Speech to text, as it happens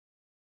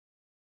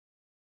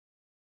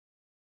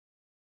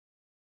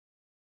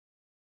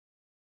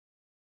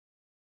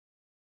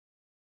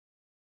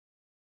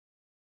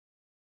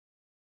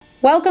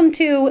Welcome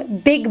to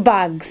Big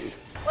Bugs.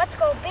 Let's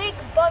go big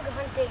bug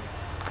hunting.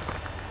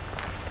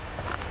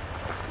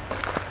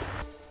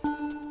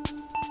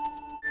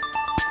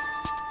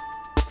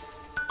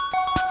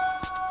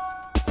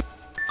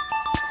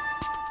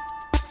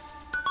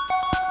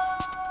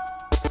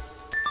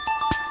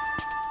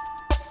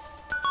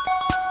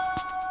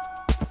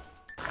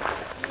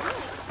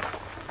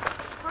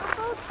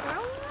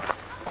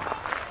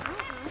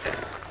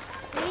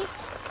 See?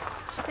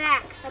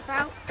 Facts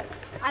about,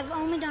 I've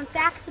only done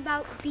facts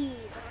about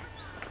bees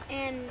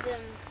and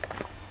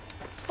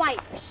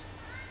spiders.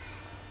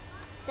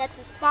 That's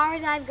as far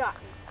as I've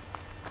gotten.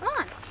 Come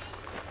on.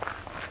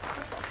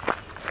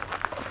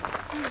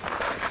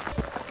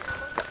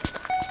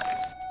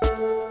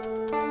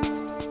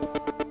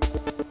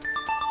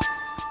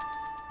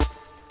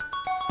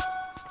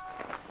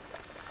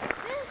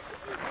 This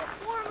is the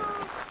former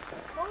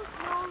most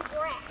known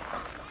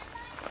grass.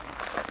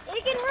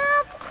 It can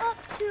have up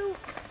to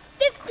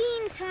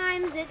 15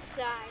 times its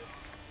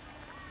size.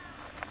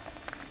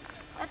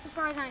 That's as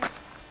far as I know.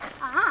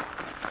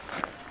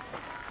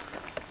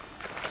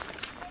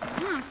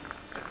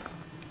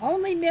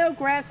 Only male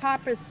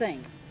grasshoppers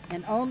sing,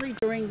 and only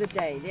during the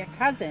day. Their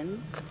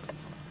cousins,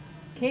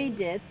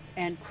 kaydits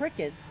and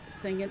crickets,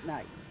 sing at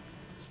night.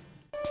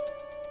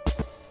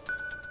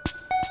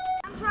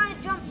 I'm trying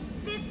to jump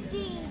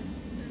 15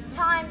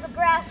 times a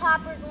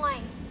grasshopper's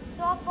length.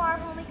 So far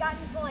I've only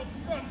gotten to like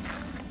 6.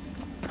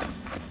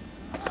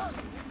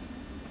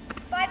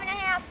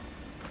 5.5.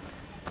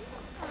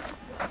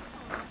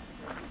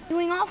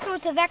 Doing all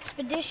sorts of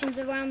expeditions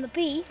around the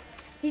bee.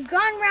 We've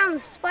gone around the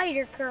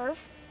spider curve.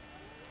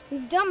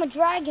 We've done a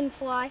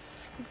dragonfly.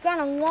 We've gone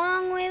a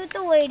long way with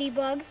the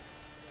ladybug.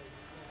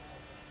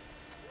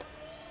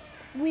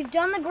 We've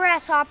done the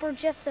grasshopper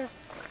just a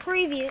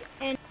previous,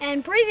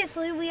 and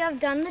previously we have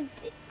done the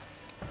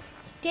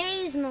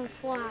daismo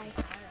fly.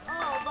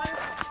 Oh,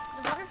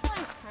 the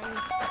butterfly is tiny.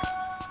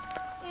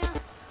 Yeah.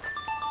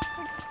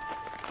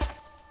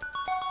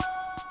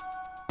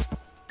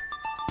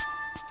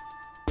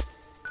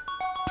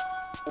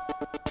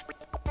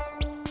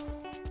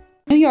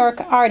 New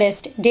York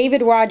artist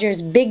David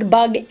Rogers' Big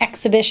Bug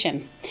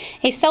Exhibition,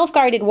 a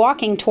self-guided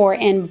walking tour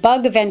and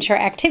bug venture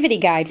activity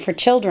guide for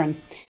children.